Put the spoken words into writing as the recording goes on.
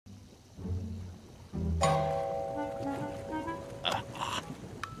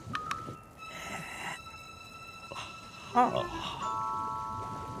Oh.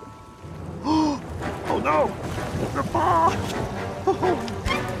 Oh no! The bar!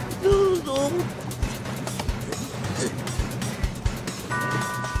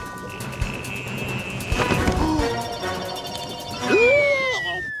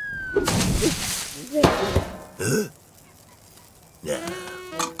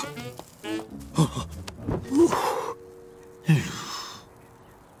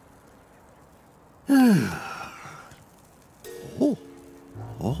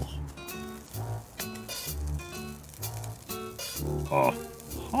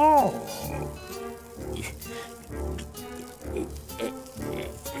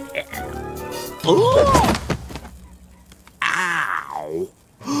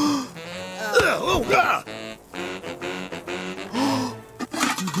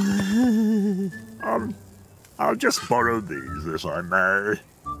 I'll just borrow these, if I may.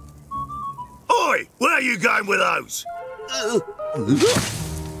 Oi! Where are you going with those?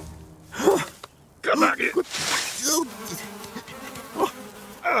 Come back here.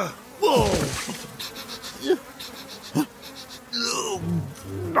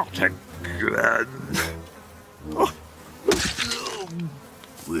 Not again.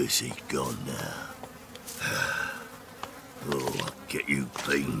 Where's he gone now? Oh, I'll get you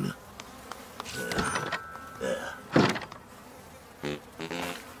clean.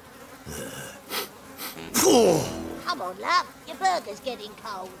 Come on, love. Your burger's getting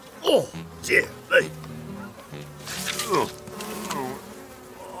cold. Oh, dear me.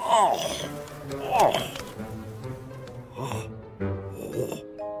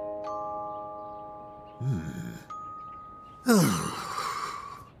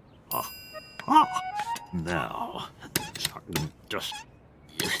 Now, just...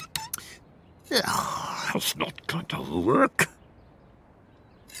 That's not going to work.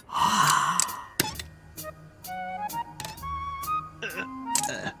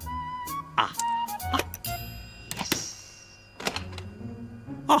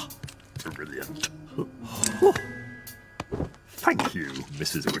 Yes. Brilliant. Thank you,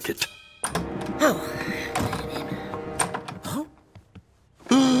 Mrs. Wicket.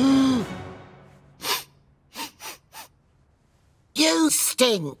 You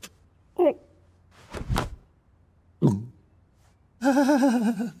stink.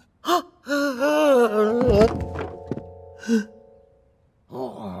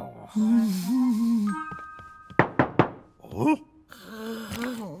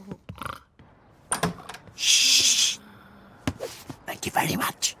 Shh. Thank you very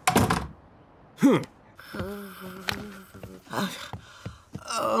much.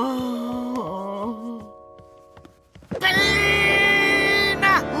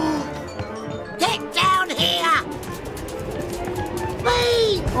 Get down here!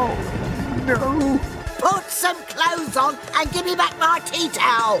 Please! Oh, no. Put some clothes on and give me back my tea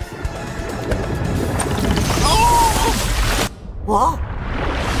towel. Oh! What?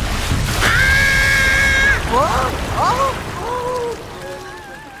 Ah! What?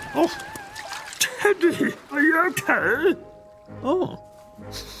 Oh, Teddy, are you okay? Oh.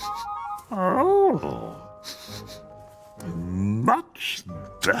 Oh. Much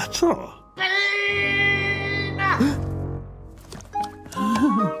better.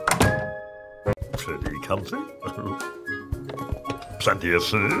 Pretty comfy. Plenty of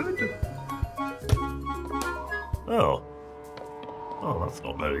food. Oh. Oh, that's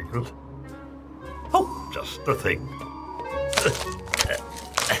not very good. Oh, just the thing.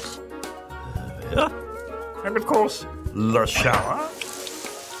 Yeah. And of course, the shower.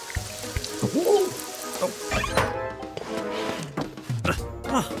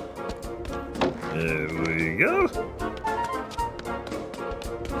 There we go.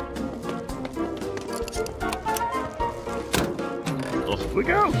 Off we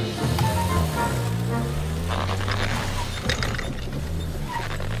go.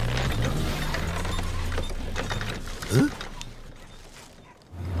 Huh?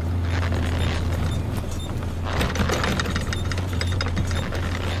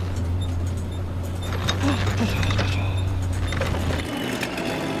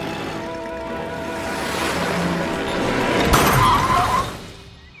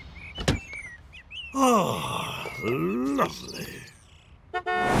 Oh, lovely.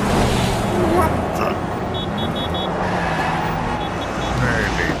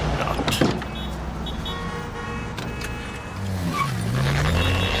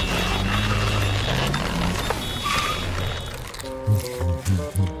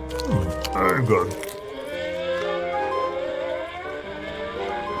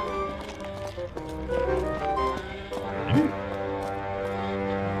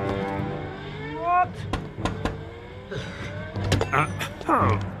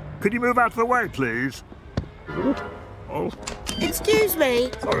 Could you move out of the way, please? Oh, Excuse me.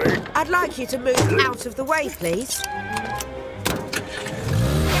 sorry. I'd like you to move out of the way, please.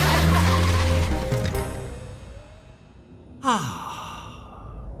 Oh.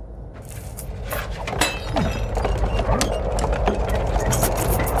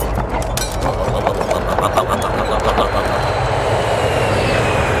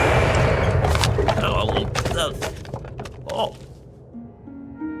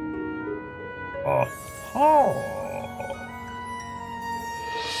 Oh.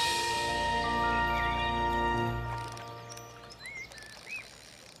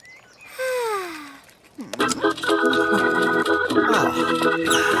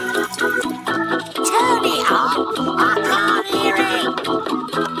 Turn it up! I can't hear it!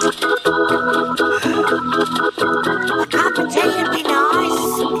 A cup of tea would be nice.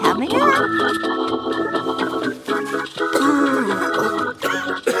 Coming up.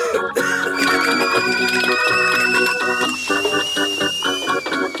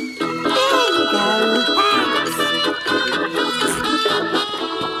 There you go. Thanks.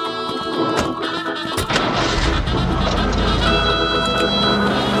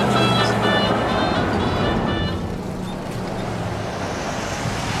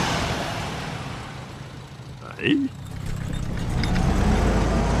 Hey?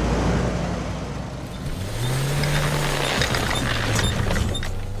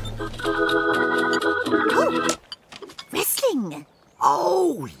 Oh, wrestling.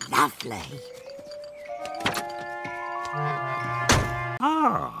 Oh, lovely.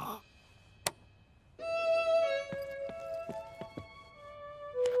 Ah.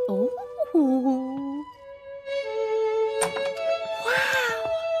 Oh. Wow.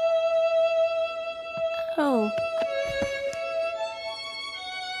 Oh.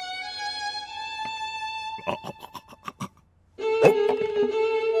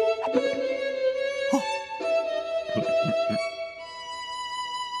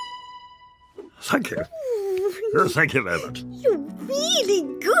 Thank you. Thank you very much. You're really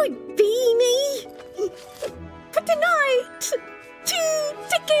good, Beanie. For tonight, 2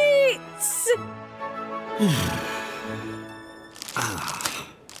 tickets.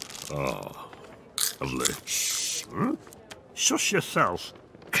 Oh, lovely. Hmm? Shush yourself.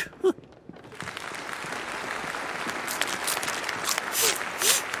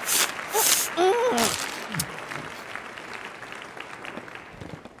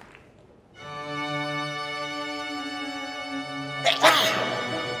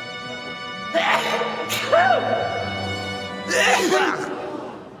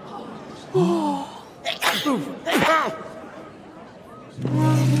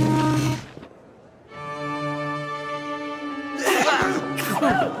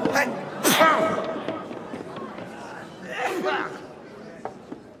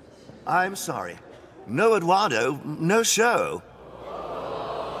 I'm sorry. No Eduardo, no show.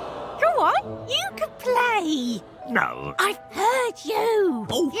 Go on, you can play. No. I've heard you.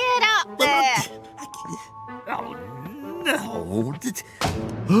 Get up there. Oh, no. Oh, dear.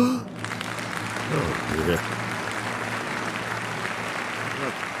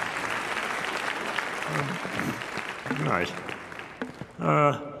 Right.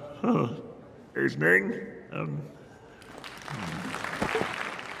 Evening.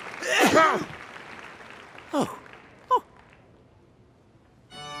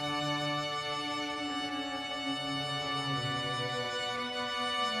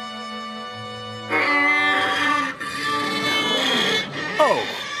 Oh.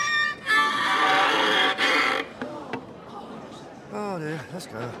 Oh dear, let's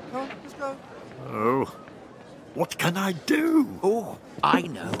go. Come on, let's go. Oh. What can I do? Oh, I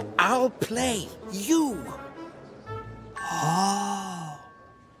know. I'll play. You.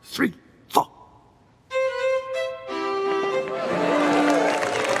 3, 4.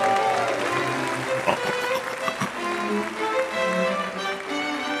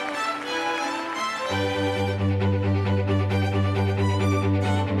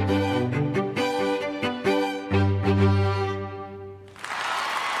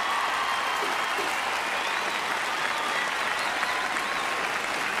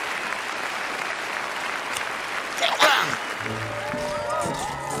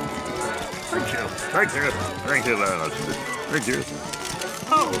 Thank you. Thank you very much. Thank you.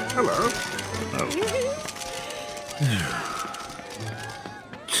 Oh, hello.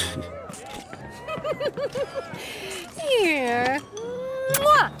 Here.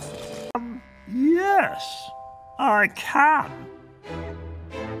 Mwah. Yes, I can.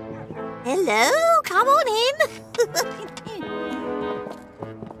 Hello, come on in.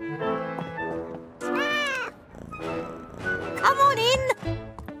 Come on in.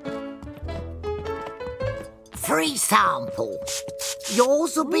 free sample.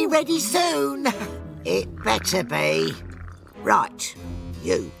 Yours will be ready soon. It better be. Right,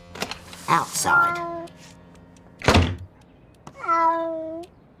 you. Outside.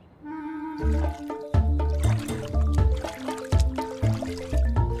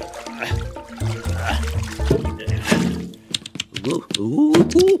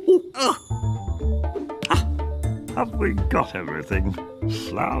 Have we got everything?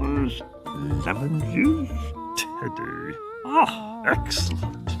 Flowers, lemon juice, teddy. Ah,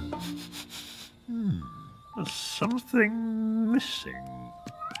 excellent. There's something missing.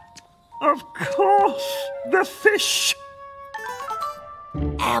 Of course, the fish.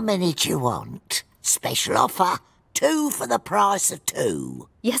 How many do you want? Special offer. 2 for the price of 2.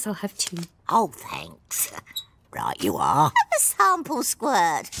 Yes, I'll have 2. Oh, thanks. Right you are. Have a sample,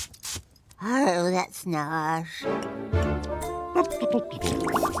 Squirt. Oh, that's nice. Oh,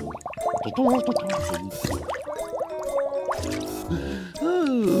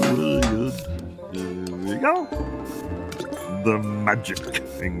 here we go. The magic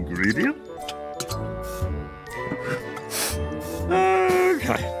ingredient.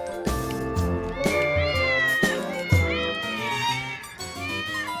 Okay.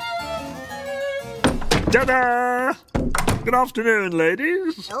 Ta-da! Good afternoon,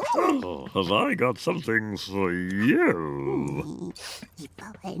 ladies. Oh, have I got something for you?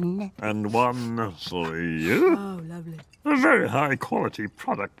 And one for you. Oh, lovely. A very high-quality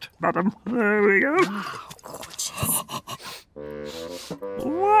product, madam. There we go. Oh, gorgeous.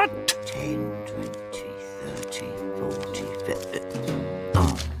 What? 10, 20, 30, 40, 50.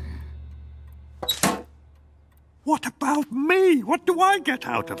 What about me? What do I get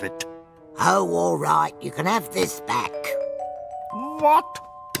out of it? Oh, all right. You can have this back. What?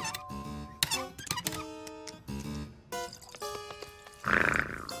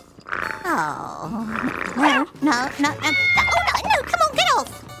 Oh. No. Oh, no, come on, get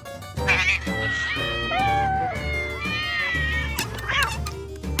off.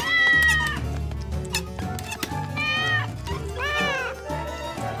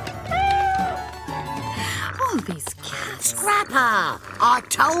 All these cats. Scrapper! I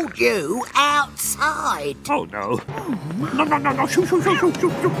told you, outside. Oh, no. No. Shoo.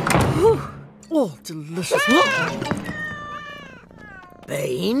 Oh, delicious.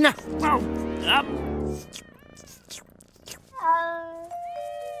 Bean. Oh,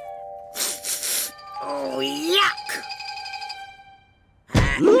 Oh, yuck!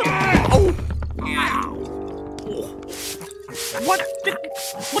 What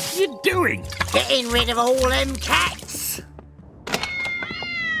are you doing? Getting rid of all them cats.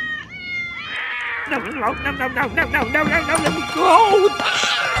 No.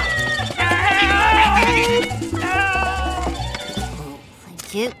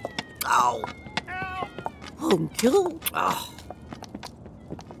 Thank you. Oh. Thank you. Oh.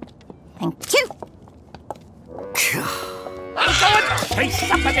 Thank you. Say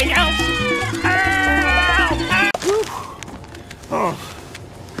something else. Oh.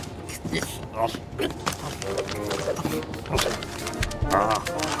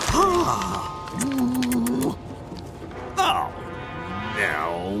 Oh.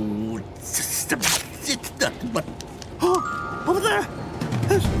 Now, it's nothing but... Oh, over there.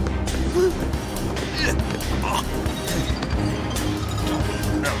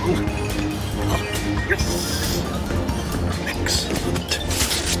 No. Yes. Excellent.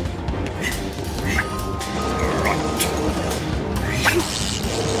 Right.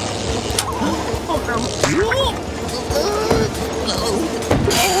 Oh, no.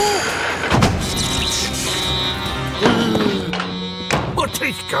 What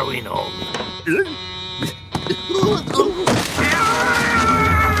is going on?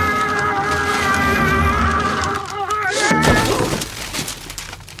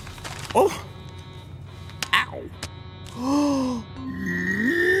 Oh! Ow!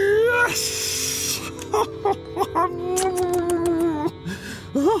 Yes!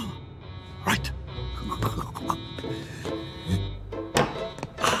 Right.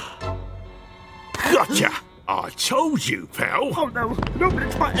 Gotcha! I told you, pal. Oh no,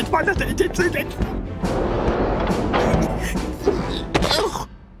 it's my letter. It's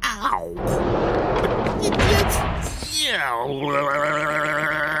Ow!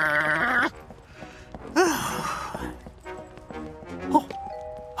 Oh,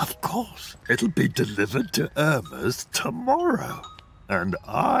 of course. It'll be delivered to Irma's tomorrow. And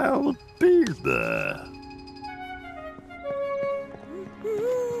I'll be there.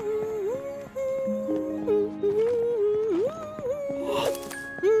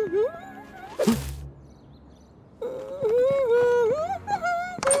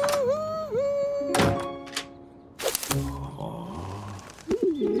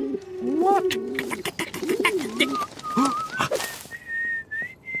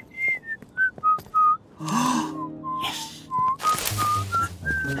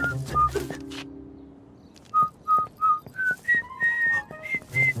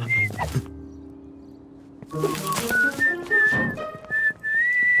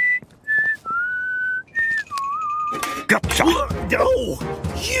 Gotcha! Oh,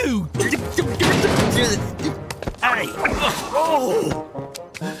 you! Hey! Oh!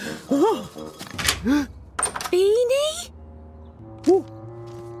 Beanie?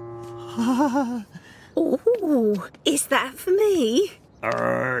 Oh, is that for me?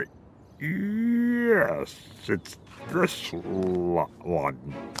 Yes, it's this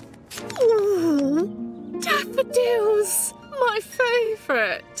one. Oh, daffodils, my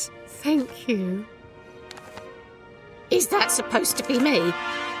favourite. Thank you. Is that supposed to be me?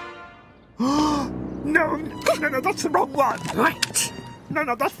 No, that's the wrong one. Right.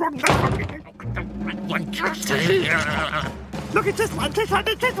 No, that's wrong. Look at this one,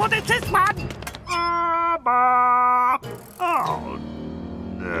 it's this one. Oh,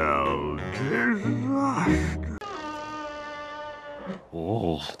 no, disaster.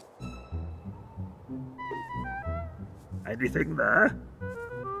 Oh. Anything there?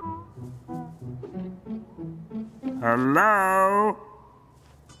 Hello?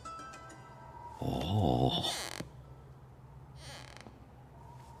 Oh.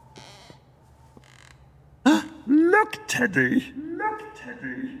 Look, Teddy. Look,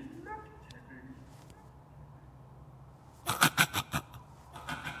 Teddy.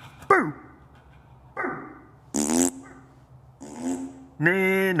 Boo! Boo!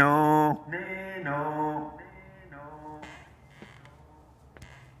 Nino. Nino.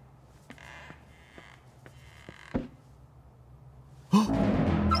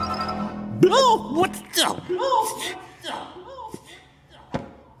 Oh, what the?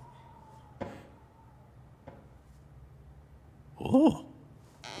 Oh.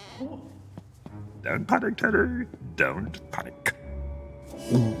 Don't panic, Teddy. Don't panic.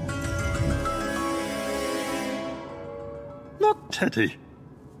 Look, Teddy.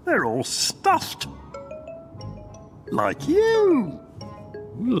 They're all stuffed. Like you.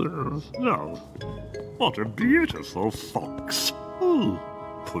 Oh, what a beautiful fox. Oh,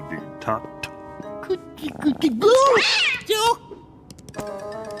 pudding tut.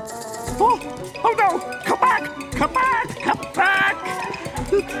 Oh no! Come back! Come back! Come back!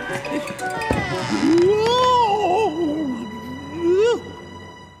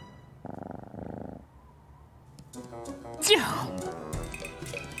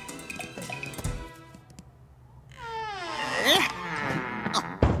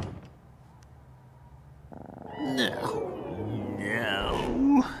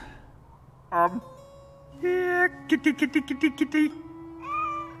 No. Here, kitty.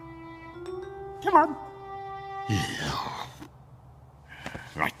 Come on.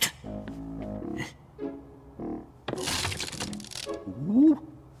 Right. Ooh.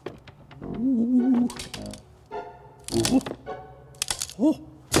 Ooh. Ooh. Oh.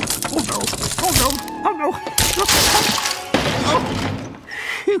 Oh no. Oh no. Oh no. Oh.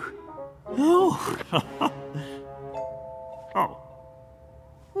 Phew. Oh. Oh.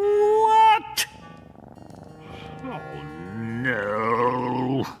 What? Oh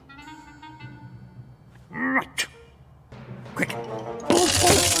no. Right. Quick.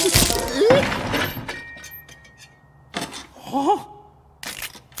 Oh. Oh.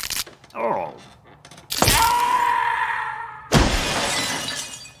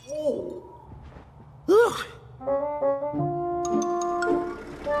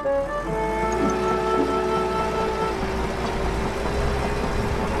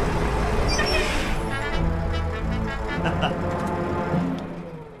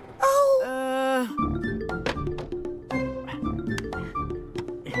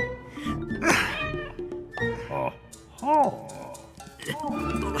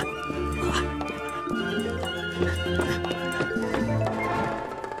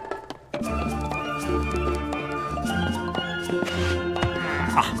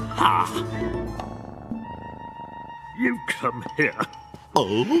 Aha! You come here.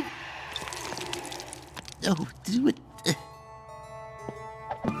 Oh? Oh, do it.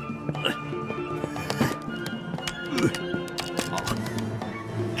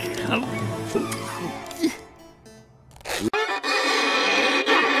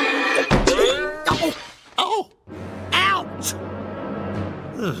 Oh! Ouch!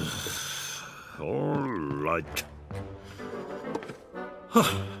 All right.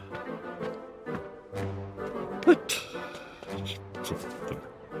 But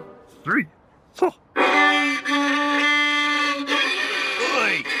 3, 4. Oi!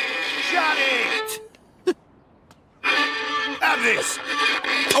 Shut it! Have this!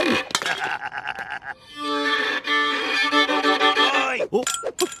 Oi!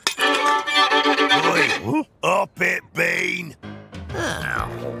 Oi! Up it, Bean!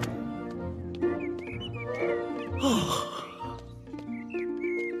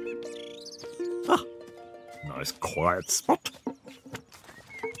 Nice quiet spot.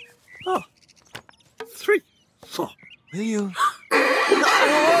 3, 4. Will you?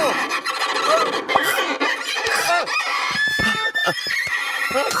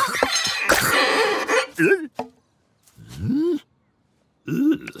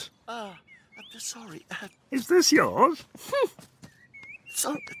 I'm sorry. Is this yours?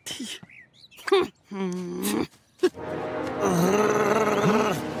 Sorry.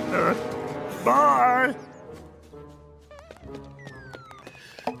 Bye.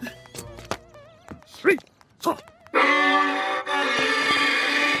 3, 4.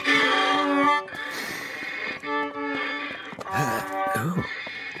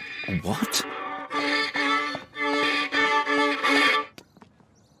 What?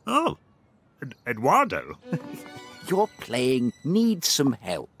 Oh, Eduardo. Your playing needs some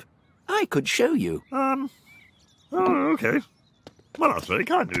help. I could show you. Oh, okay. Well, that's very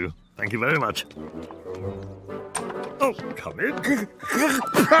kind of you. Thank you very much. Oh, come in.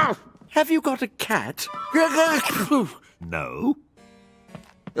 Have you got a cat? No.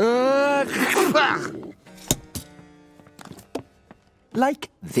 Like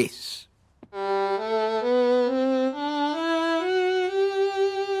this.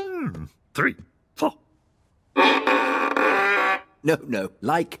 3, 4. No,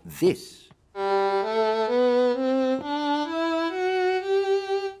 like this.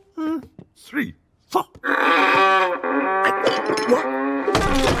 3, 4.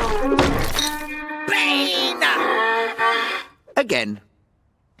 Again.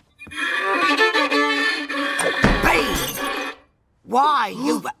 Why,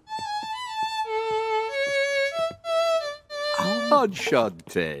 you...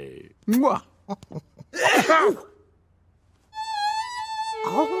 Enchante. Mwah.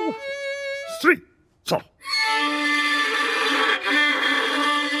 Oh, 3, 4.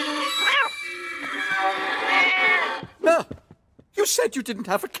 No, you said you didn't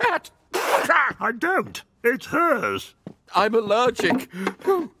have a cat. I don't. It's hers. I'm allergic.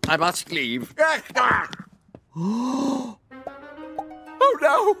 I must leave. Oh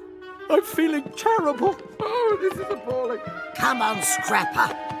no! I'm feeling terrible. Oh, this is appalling. come on,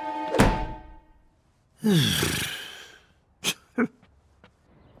 Scrapper.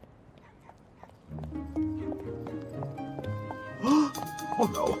 Oh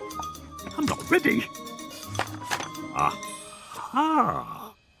no. I'm not ready.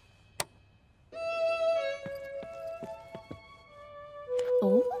 Aha.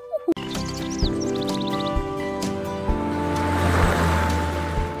 Oh.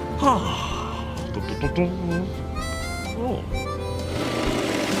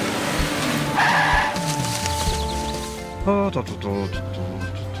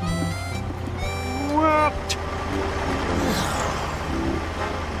 What?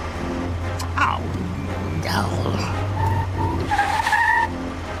 Ow.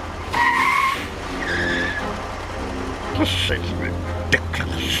 This is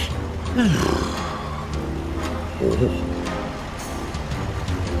ridiculous.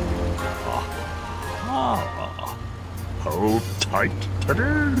 Hold tight,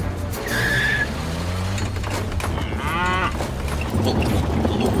 Teddy.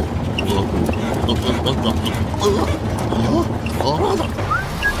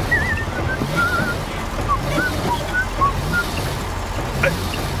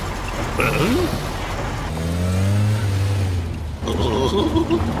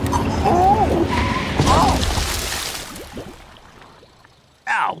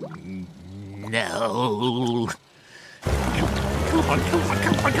 Ow, no. Come on, come on,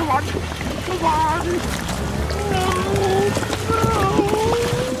 come on, come on. Come on.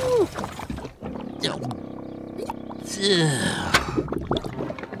 No.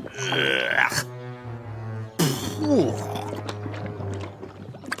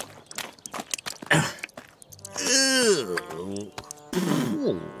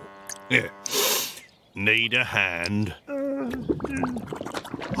 Yeah. Need a hand.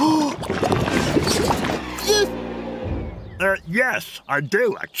 Yes, I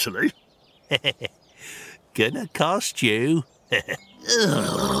do, actually. Gonna cost you.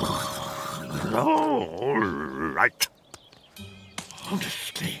 All right.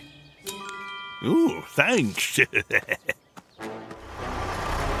 Honestly. Ooh, thanks.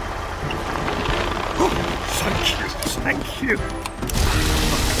 Oh, thank you, thank you.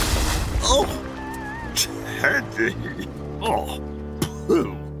 Oh, Teddy. Oh,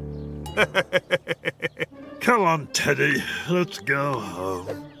 pooh. Come on, Teddy. Let's go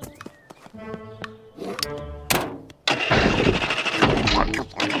home.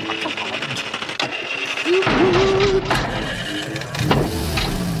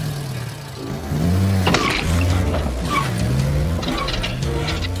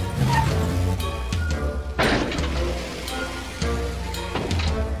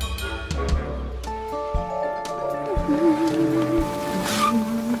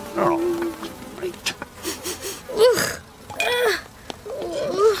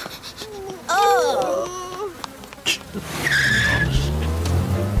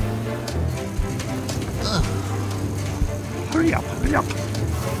 Hurry up, hurry up.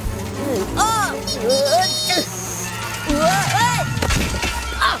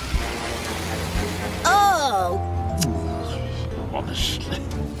 Honestly.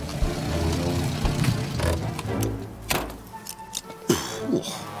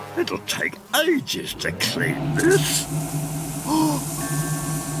 It'll take ages to clean this.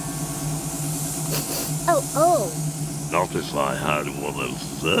 Not if I had one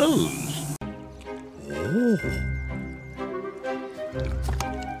of those.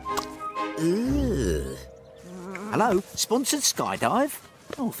 Hello, sponsored skydive?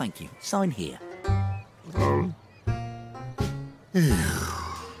 Oh, thank you. Sign here.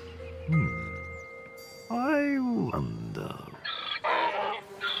 I wonder.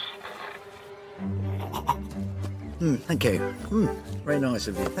 Thank you. Very nice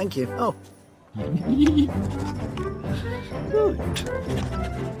of you. Thank you. Oh. Good.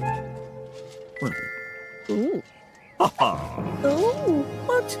 Ooh.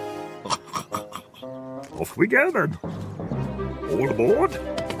 What? Off we go then. All aboard.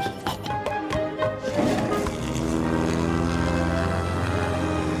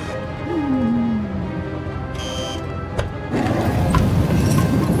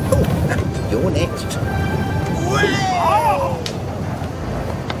 You're next.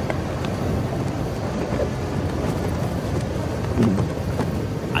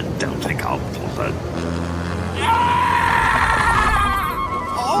 I don't think I'll pull that.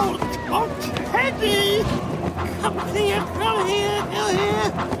 Oh, Teddy! Come here, come here, come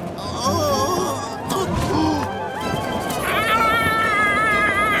here!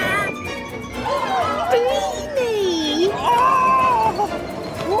 Beanie!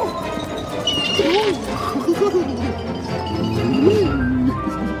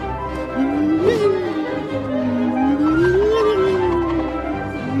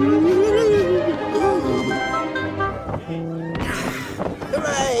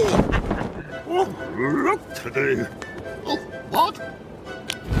 Oh, look, Teddy! Oh, what?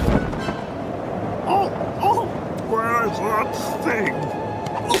 Oh, where's that thing?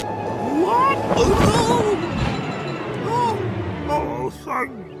 What? Oh,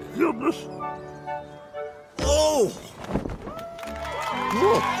 thank goodness. Oh!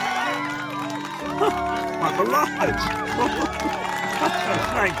 I'm alive!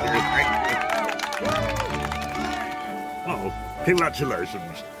 Thank you. Oh,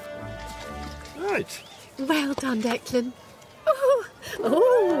 congratulations. Right. Well done, Declan.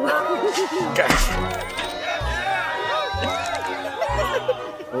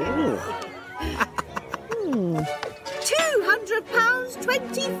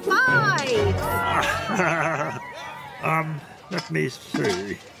 £200.25. Let me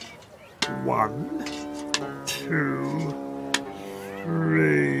see. 1, 2,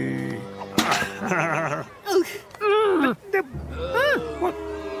 3. What?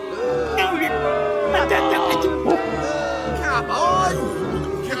 Come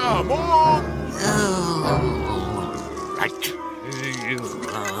on! Come on! Right.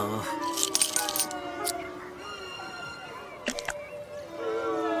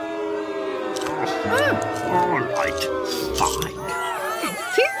 All right. Fine.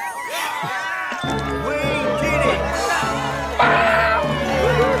 We did it!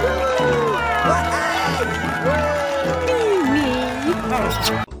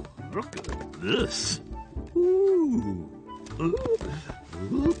 Look at this. Ooh.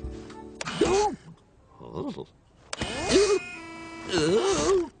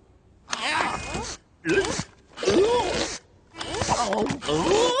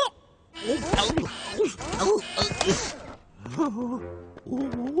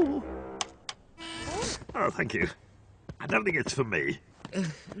 Oh, thank you. I don't think it's for me.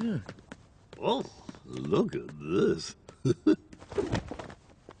 Oh, look at this.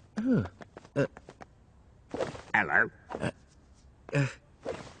 Hello.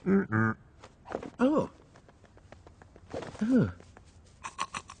 Oh.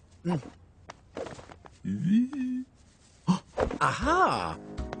 Aha!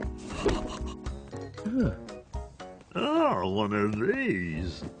 Oh, one of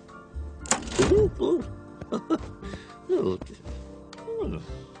these. Oh!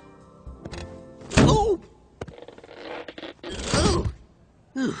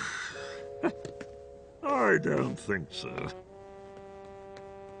 I don't think so.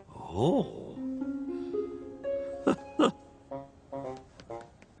 Oh.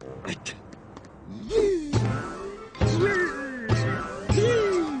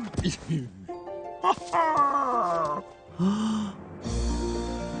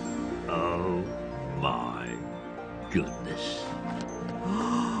 Oh my goodness.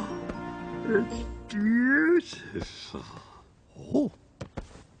 It's beautiful. Oh.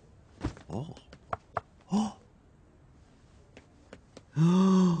 Oh. Oh.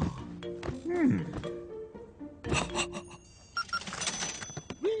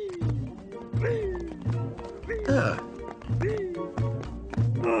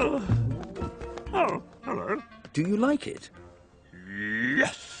 Oh, hello. Do you like it?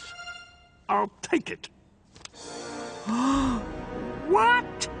 Yes. I'll take it.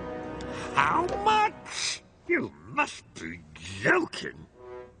 What? How much? You must be joking.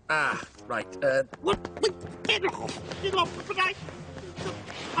 Ah, right. What? Get off! Get off! But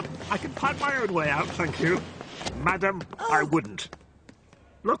I can find my own way out, thank you. Madam, I wouldn't.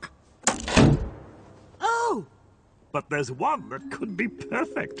 Look. Oh! But there's one that could be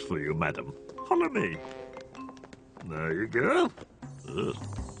perfect for you, madam. Follow me. There you go.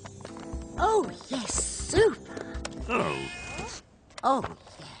 Oh, yes, super. Oh. Oh,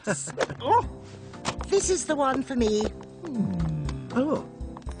 yes. Oh. This is the one for me. Oh,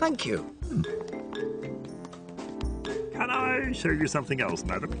 thank you. Can I show you something else,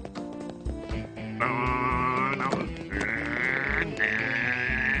 madam? Oh, ow.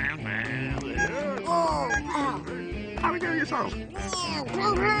 Have a go yourself.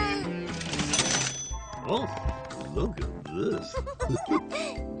 Oh, look at this.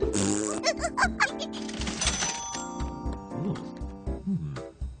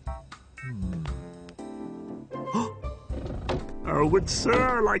 Oh, would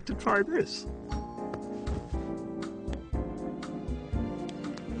Sir like to try this?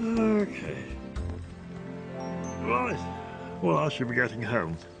 Okay. Right. Well, I should be getting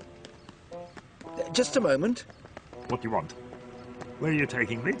home. Just a moment. What do you want? Where are you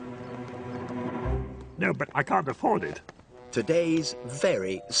taking me? No, but I can't afford it. Today's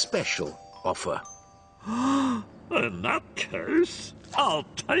very special offer. In that case, I'll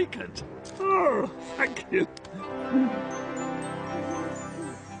take it. Oh, thank you.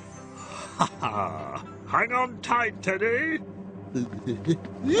 Ha ha! Hang on tight, Teddy.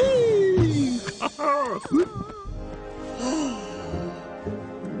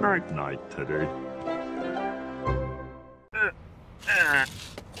 Night, night, Teddy.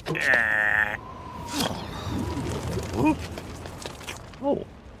 Oh.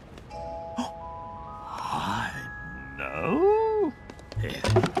 I know.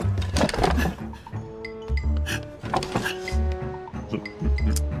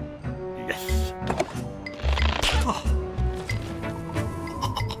 Yes.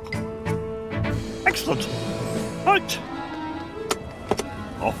 Excellent. Right.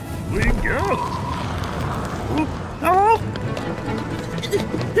 Off we go.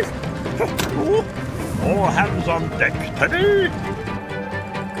 All hands on deck, Teddy.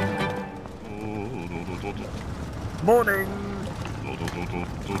 Morning.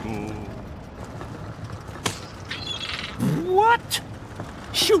 What?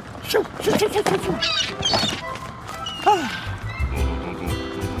 Shoot, shoot, shoot, shoot, shoot, shoot, shoot.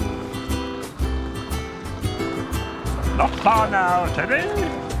 Not far now, Teddy.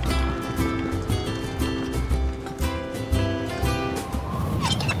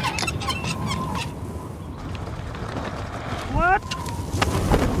 What?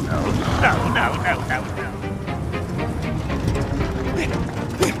 No, no, no, no, no, no.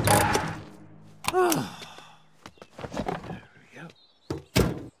 There we go.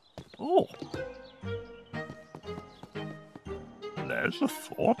 Oh. There's a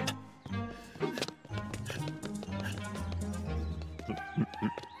thought.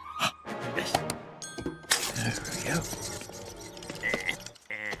 Yes. There we go.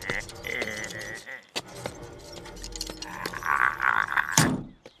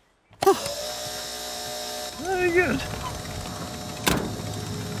 Very good.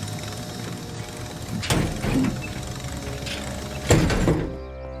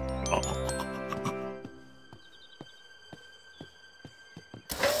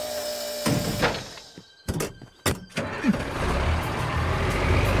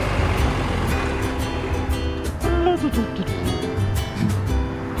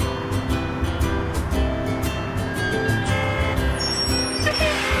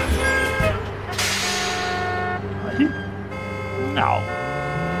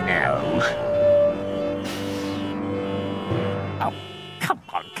 nose. Oh, come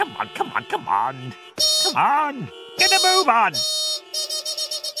on. Come on. Get a move on.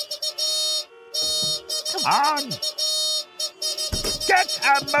 Come on. Get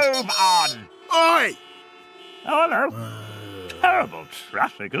a move on. Oi! Oh, hello. Terrible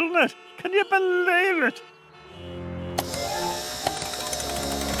traffic, isn't it? Can you believe it?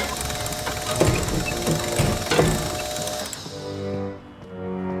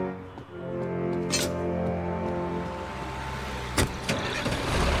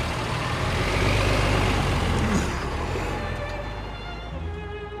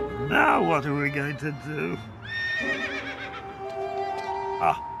 Now what are we going to do?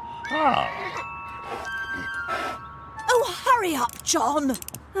 Oh, hurry up, John.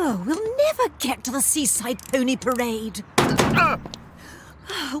 Oh, we'll never get to the Seaside Pony Parade. Oh.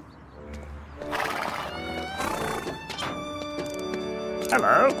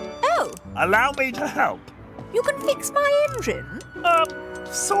 Hello. Oh, Allow me to help. you can fix my engine?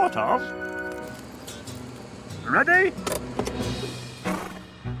 Sort of. Ready?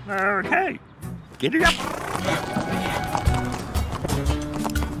 Okay. Giddy up.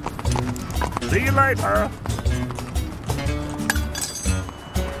 See you later.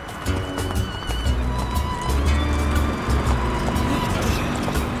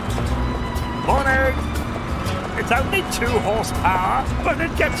 Morning. It's only 2 horsepower, but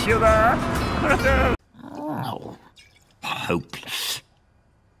it gets you there. Oh, hopeless.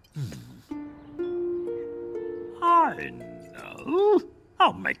 I know.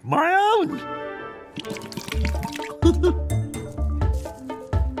 I'll make my own.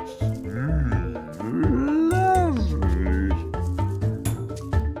 Lovely.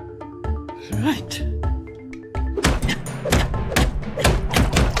 Right.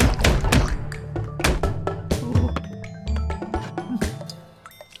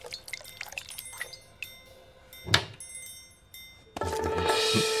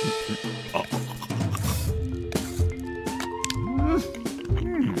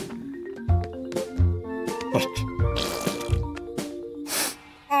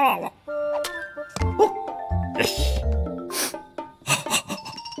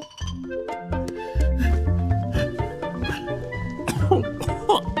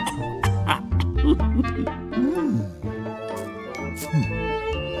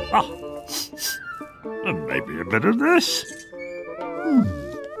 And maybe a bit of this.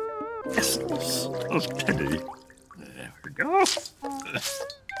 Yes, of Teddy. There we go.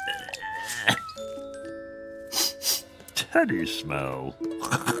 Teddy smell.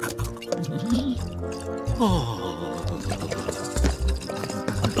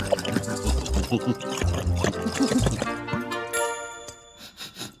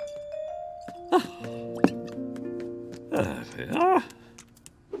 There we are.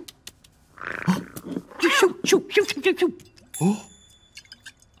 Shoot.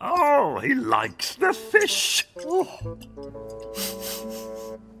 Oh, he likes the fish.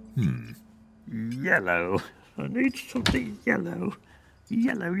 Yellow. I need something yellow.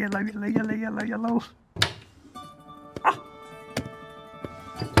 Yellow. Ah.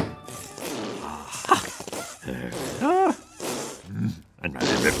 There we are. And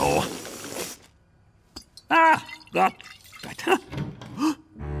maybe a bit more. Ah, that's better.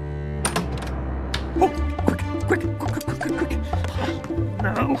 Quick.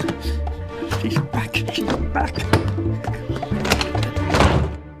 No. She's back.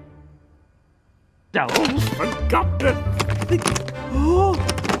 Don't forget the thing. Oh,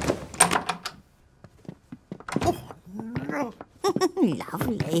 no.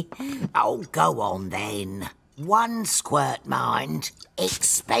 Lovely. Oh, go on then. 1 squirt, mind.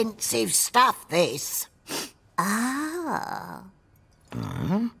 Expensive stuff, this. Ah.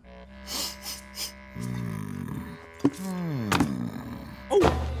 Oh,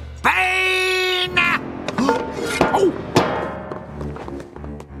 Bane!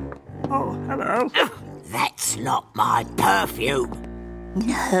 Oh, hello. That's not my perfume.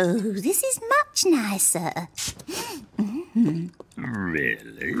 No, this is much nicer.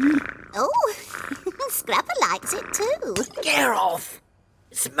 Really? Oh, Scrapper likes it too. Get off.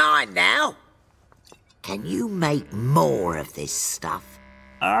 It's mine now. Can you make more of this stuff?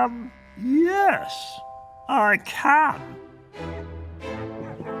 Yes, I can.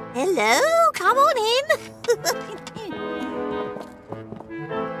 Hello, come on in.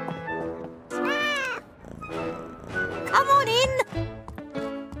 Come on in.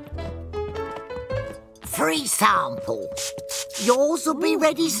 Free sample. Yours will be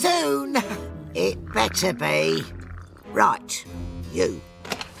ready soon. It better be. Right, you.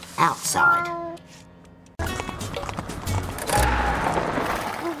 Outside.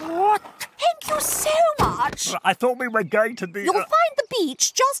 beach. I thought we were going to the... You'll find the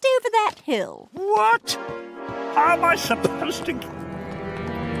beach just over that hill. What? How am I supposed to...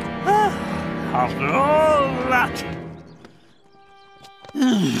 After all that...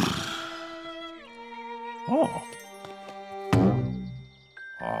 Oh.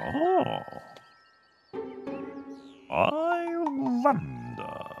 Oh. I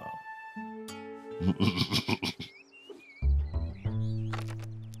wonder...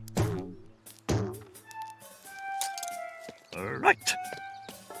 Right.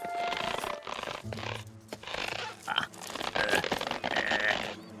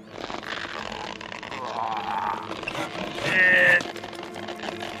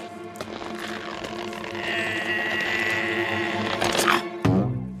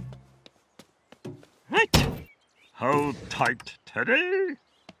 Right. Hold tight, Teddy.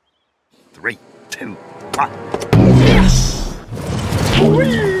 3, 2, 1. Yes!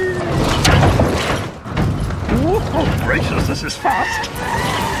 Whee! Oh, gracious, this is fast.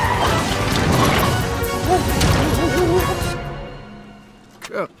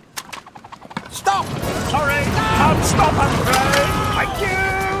 Stop! Sorry, can't stop, I'm afraid. Thank you.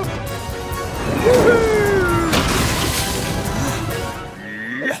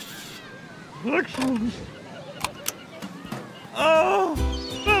 Yes. Excellent. Oh,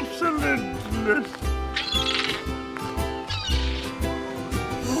 absolute bliss.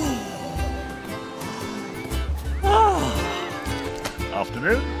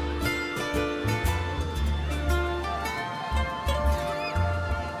 Afternoon.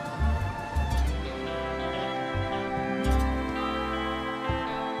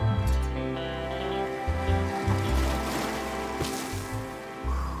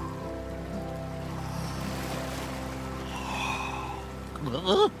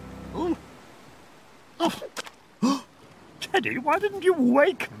 Teddy, why didn't you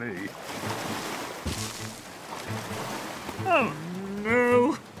wake me? Oh,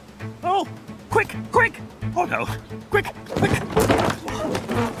 no. Oh, quick, quick. Oh, no. Quick, quick.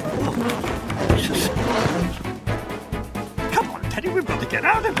 Jesus. Come on, Teddy, we've got to get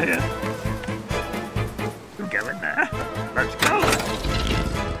out of here. You go in there. Let's go.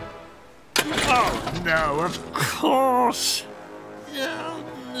 Oh, no, of course. Oh,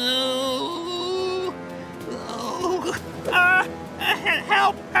 no. Oh.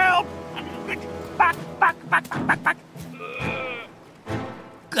 Help, help. Back, back, back, back, back, back.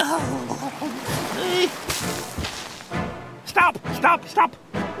 Stop! Stop! Stop!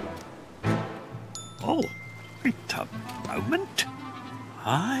 Oh, wait a moment.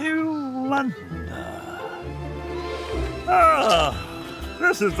 I wonder... Ah,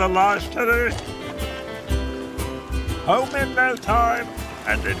 this is the last Teddy. Home in no time,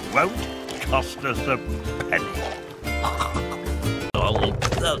 and it won't cost us a penny.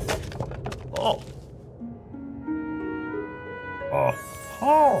 Oh. Oh.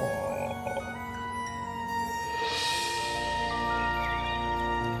 Oh.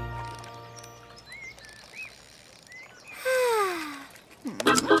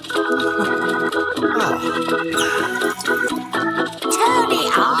 Turn it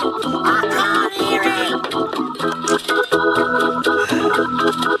up! I can't hear it!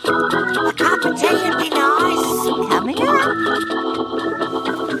 A cup of tea would be nice. Coming up.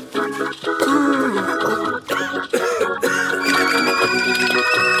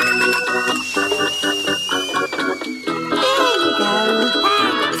 There you go.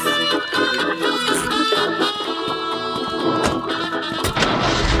 Thanks.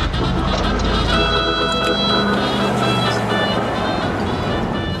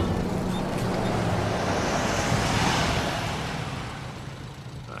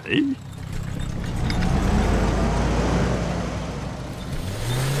 Hey?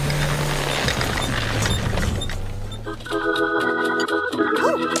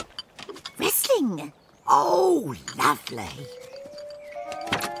 Oh, wrestling. Oh, lovely.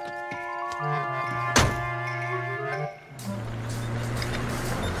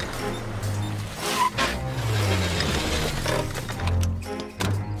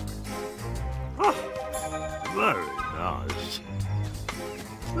 Oh, very nice.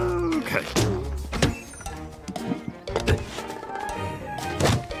 Okay.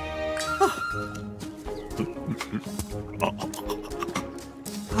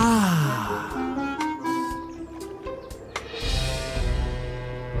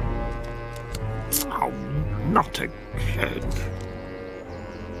 Oh, not again.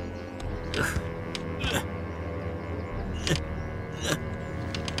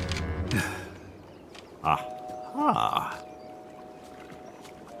 Aha.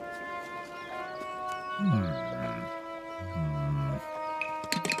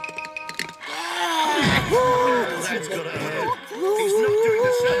 lad's got a head. He's not doing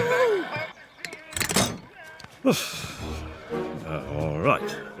the same. All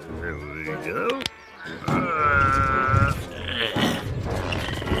right. Here we go.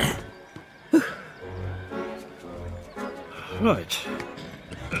 Right.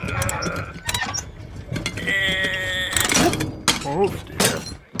 Oh dear.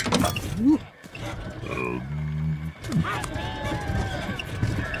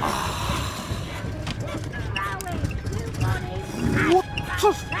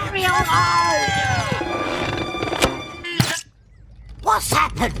 Carry on! What's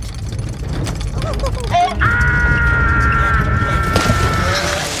happened?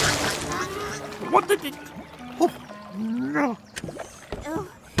 What did it? Oh no!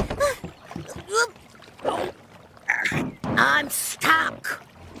 I'm stuck.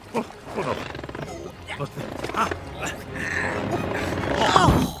 Oh no!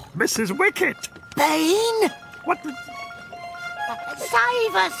 Mrs. Wicket! Bean? What the?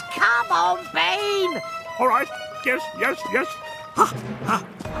 Save us! Come on, Bean! All right. Yes.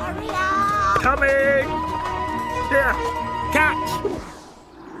 Hurry up! Coming! Here, cat!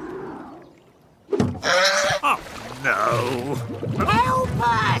 Oh, no. Help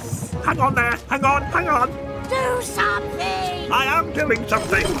us! Hang on there. Hang on. Do something! I am doing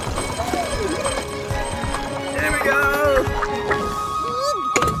something. Here we go.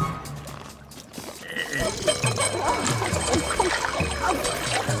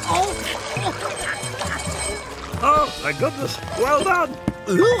 Oh, my goodness. Well done.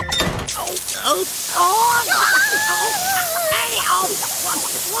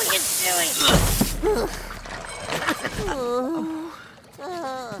 What are you doing?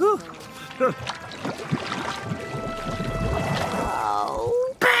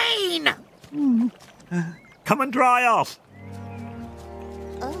 Bean! Come and dry off.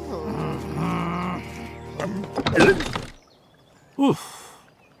 Oof.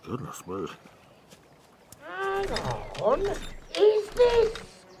 Goodness me. Hang on. Is this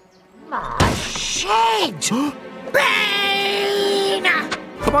my shed? Bean!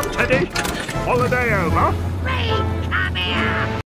 Come on, Teddy. Holiday over. Bean, come here!